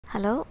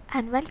Hello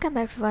and welcome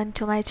everyone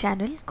to my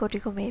channel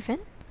Codigo Maven.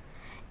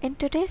 In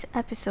today's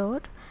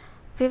episode,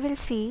 we will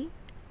see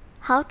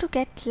how to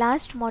get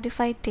last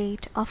modified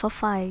date of a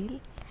file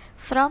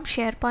from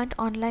SharePoint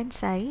Online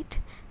site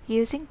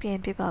using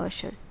PnP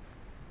PowerShell.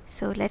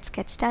 So let's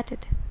get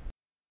started.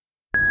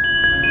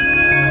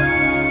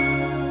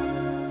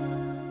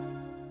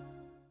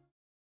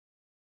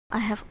 I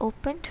have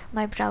opened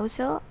my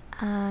browser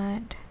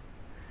and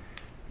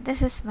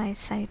this is my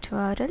site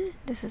URL.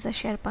 This is a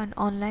SharePoint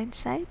Online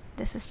site.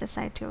 This is the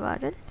site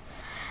URL.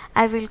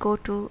 I will go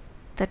to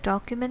the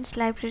documents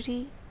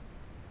library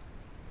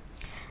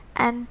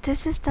and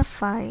this is the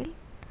file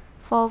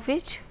for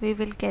which we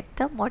will get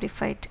the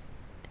modified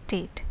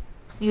date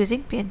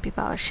using PnP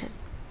PowerShell.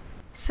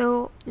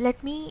 So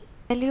let me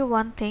tell you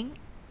one thing.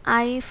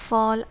 I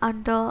fall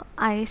under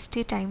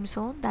IST time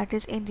zone, that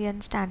is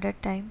Indian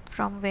Standard Time,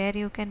 from where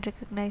you can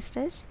recognize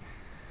this.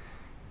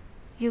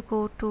 You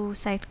go to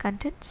site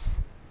contents,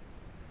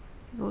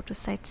 you go to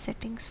site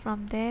settings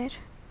from there,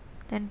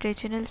 then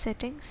regional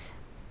settings,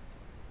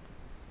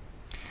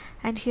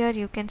 and here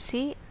you can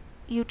see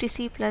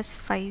UTC plus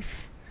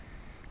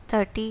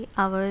 5:30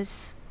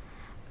 hours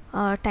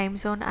time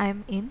zone I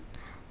am in,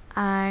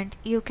 and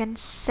you can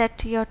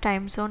set your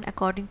time zone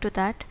according to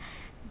that.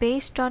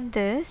 Based on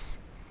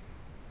this,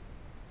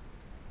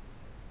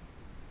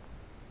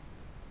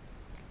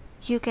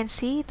 you can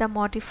see the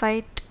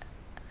modified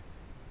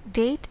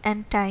date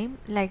and time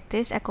like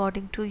this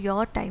according to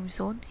your time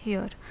zone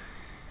here.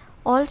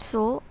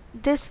 Also,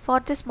 for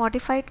this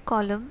modified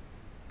column,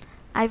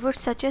 I would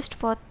suggest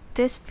for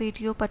this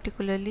video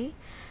particularly,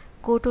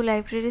 go to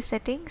library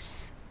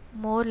settings,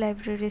 more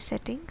library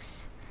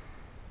settings,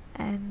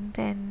 and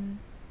then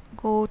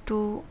go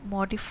to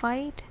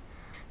modified.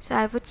 So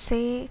I would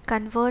say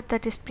convert the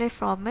display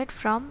format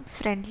from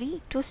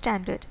friendly to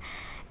standard.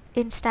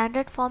 In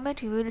standard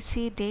format, you will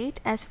see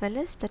date as well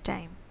as the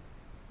time,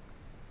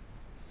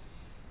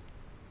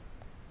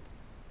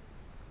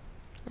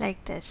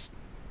 like this.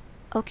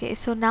 Okay,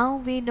 so now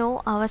we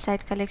know our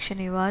site collection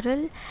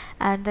URL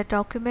and the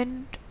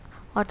document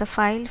or the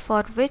file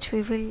for which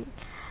we will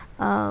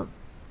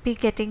be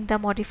getting the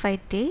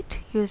modified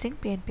date using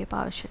PnP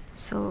PowerShell.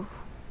 So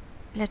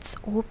let's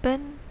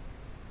open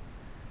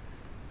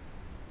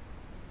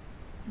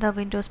the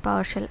Windows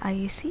PowerShell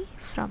IEC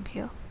from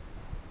here.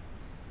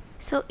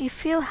 So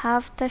if you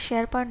have the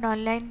SharePoint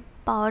Online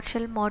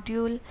PowerShell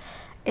module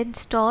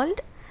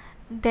installed,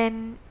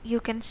 then you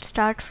can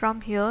start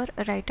from here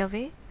right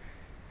away.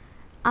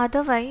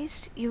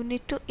 Otherwise, you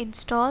need to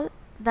install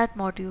that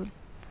module.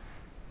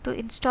 To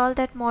install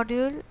that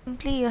module,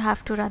 simply you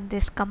have to run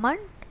this command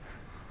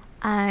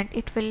and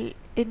it will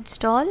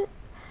install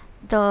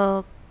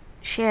the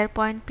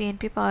SharePoint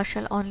PnP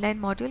PowerShell Online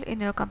module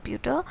in your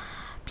computer.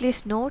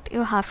 Please note,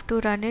 you have to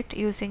run it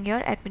using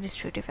your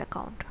administrative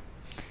account.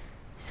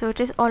 So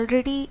it is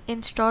already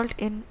installed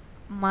in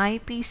my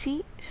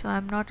PC, so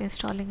I'm not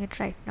installing it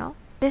right now.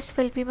 This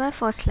will be my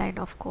first line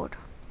of code.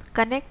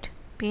 Connect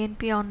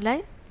PnP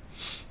Online,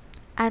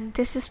 and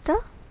this is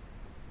the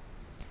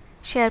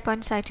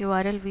SharePoint site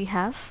URL we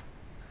have.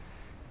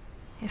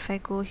 If I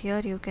go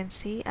here, you can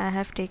see I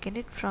have taken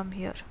it from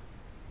here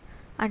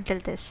until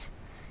this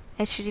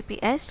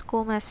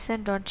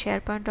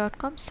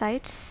https://comfsn.sharepoint.com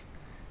sites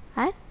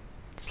and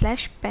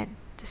 /pen.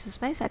 This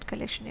is my site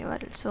collection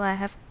URL. So I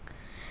have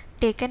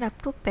taken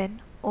up to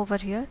pen over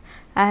here.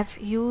 I have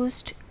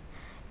use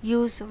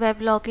web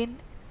login.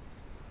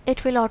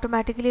 It will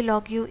automatically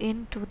log you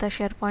into the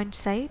SharePoint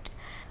site.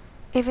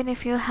 Even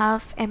if you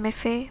have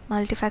MFA,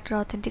 multi-factor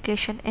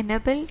authentication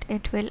enabled,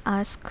 it will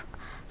ask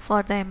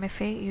for the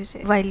MFA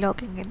usage while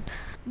logging in.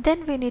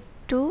 Then we need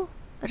to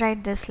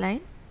write this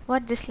line.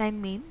 What this line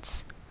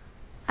means: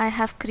 I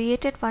have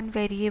created one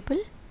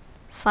variable,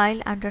 file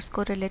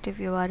 _ relative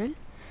URL.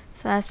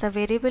 So as the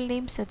variable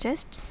name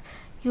suggests,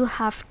 you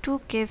have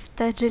to give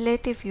the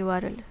relative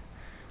URL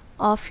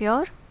of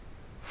your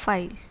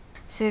file.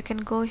 So you can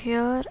go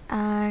here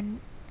and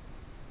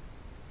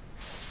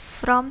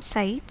from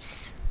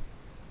sites,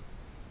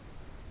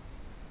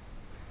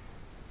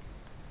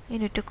 you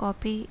need to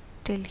copy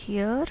till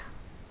here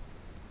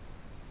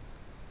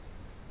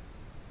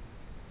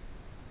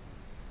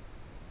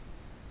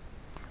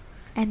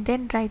and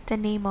then write the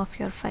name of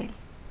your file.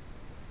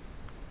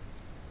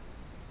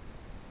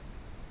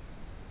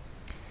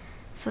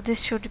 So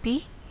this should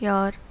be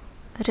your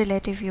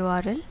relative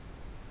URL.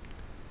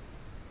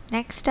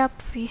 Next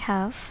up, we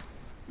have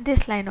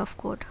this line of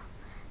code.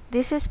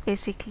 This is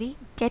basically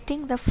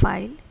getting the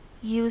file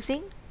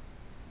using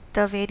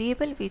the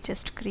variable we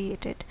just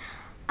created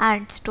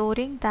and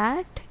storing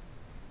that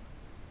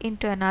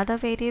into another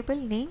variable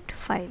named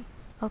file.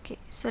 Okay,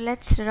 so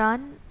let's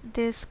run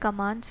these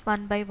commands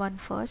one by one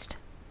first.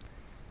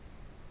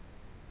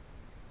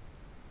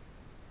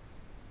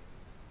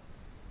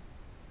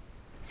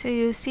 So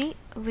you see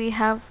we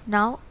have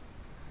now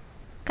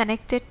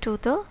connected to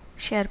the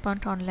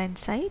SharePoint Online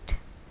site.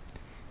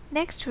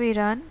 Next we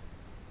run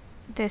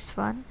this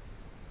one.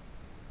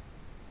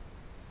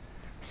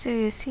 So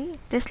you see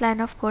this line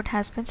of code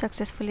has been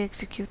successfully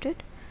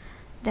executed.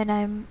 Then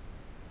I'm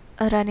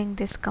running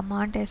this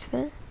command as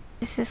well.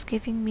 This is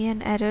giving me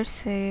an error,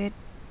 said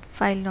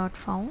file not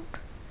found.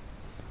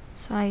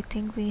 So I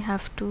think we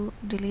have to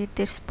delete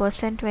this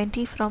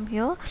 %20 from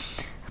here.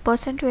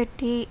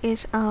 %20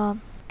 is a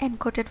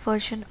encoded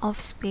version of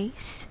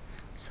space.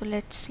 So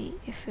let's see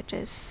if it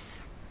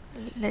is.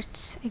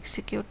 Let's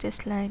execute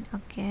this line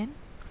again.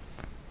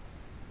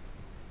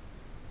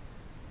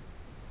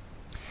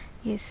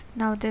 Yes,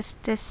 now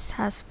this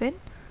has been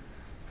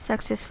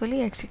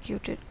successfully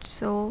executed.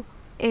 So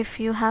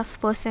if you have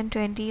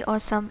 %20 or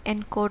some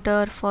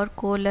encoder for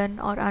colon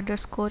or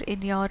underscore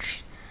in your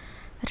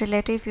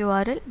relative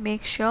URL,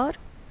 make sure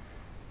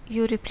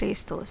you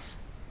replace those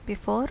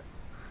before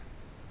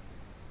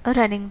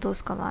running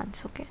those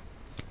commands. Okay,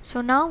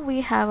 so now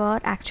we have our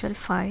actual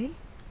file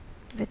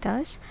with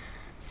us.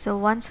 So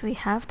once we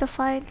have the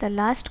file, the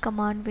last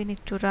command we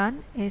need to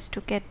run is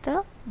to get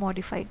the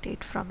modified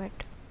date from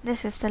it.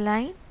 This is the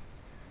line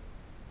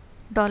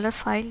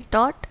 $file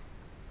dot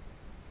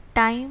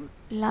time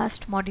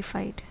last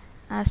modified,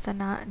 as the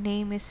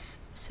name is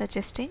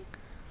suggesting.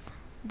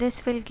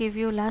 This will give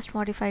you last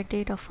modified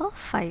date of a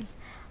file,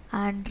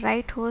 and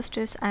write host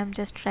is I'm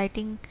just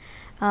writing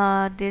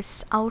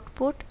this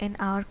output in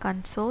our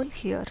console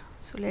here.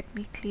 So let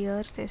me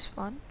clear this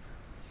one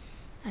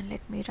and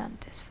let me run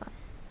this one.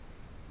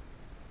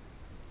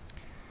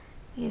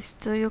 Yes,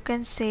 so you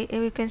can see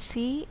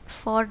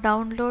for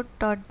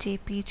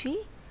download.jpg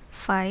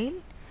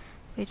file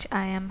which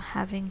I am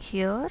having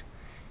here,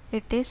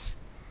 it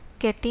is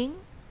getting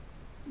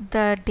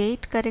the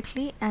date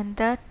correctly and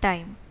the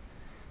time.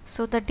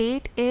 So the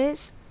date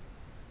is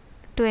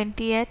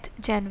 20th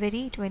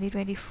January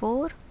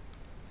 2024.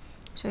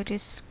 So it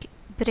is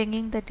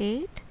bringing the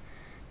date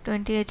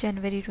 20th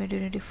January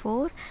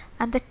 2024,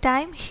 and the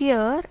time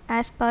here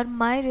as per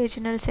my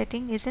regional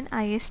setting is in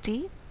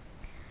IST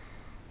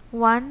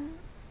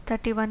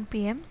 1:31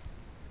 PM,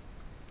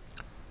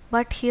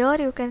 but here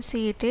you can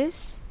see it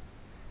is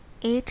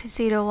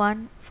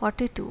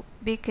 8:01:42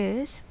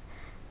 because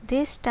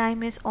this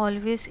time is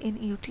always in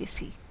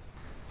UTC.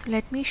 So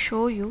let me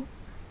show you.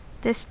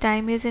 This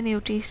time is in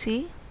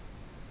UTC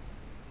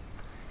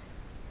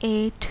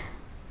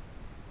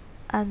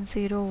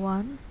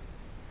 8:01.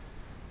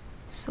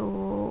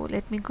 So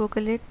let me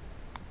Google it.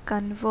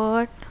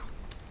 Convert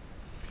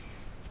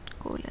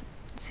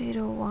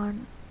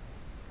 :01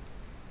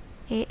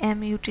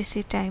 AM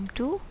UTC time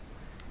to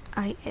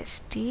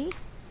IST.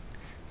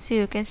 So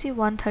you can see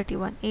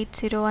 1:31.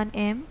 8:01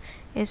 AM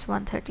is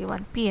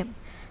 1:31 PM.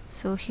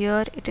 So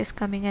here it is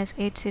coming as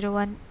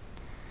 8:01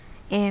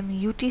 AM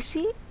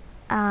UTC,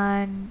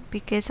 and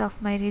because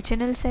of my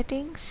regional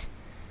settings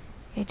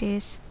it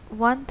is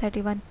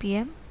 1:31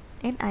 PM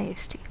in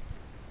IST.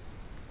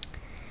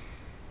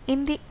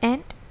 In the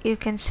end, you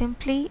can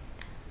simply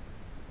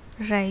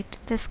write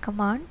this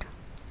command.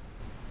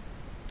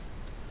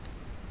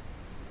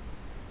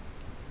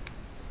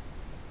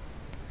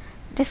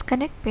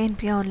 Disconnect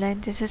PnP Online.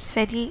 This is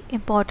very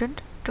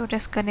important to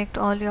disconnect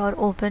all your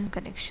open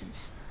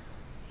connections.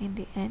 In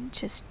the end,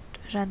 just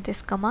run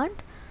this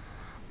command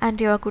and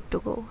you are good to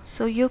go.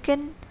 So you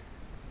can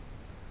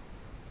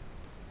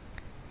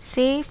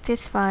save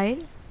this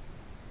file,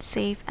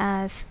 save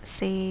as,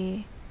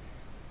 say,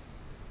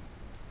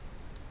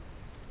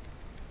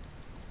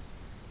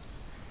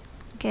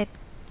 get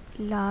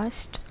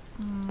last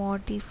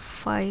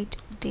modified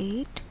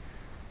date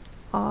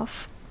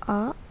of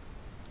a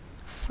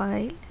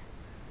file,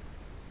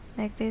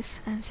 like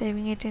this. I'm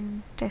saving it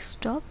in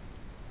desktop.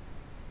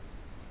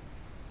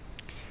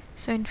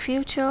 So in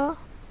future,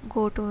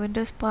 go to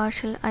Windows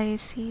PowerShell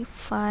ISC,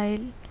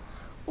 file,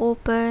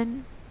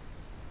 open.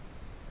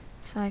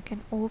 So I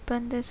can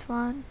open this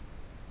one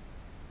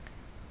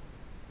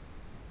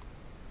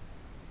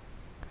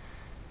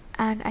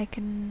and I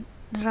can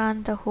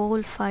run the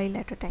whole file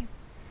at a time.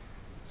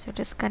 So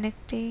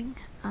disconnecting,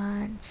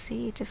 and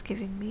see, it is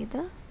giving me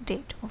the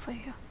date over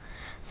here.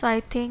 So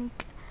I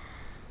think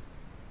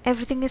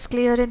everything is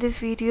clear in this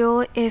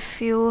video.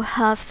 If you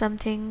have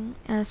something,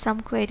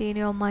 some query in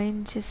your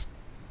mind, just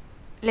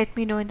let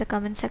me know in the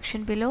comment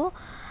section below.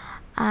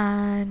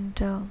 And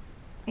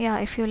yeah,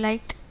 if you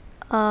liked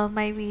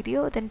my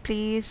video, then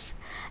please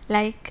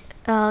like,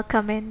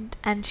 comment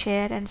and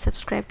share and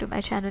subscribe to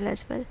my channel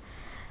as well.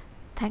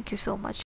 Thank you so much.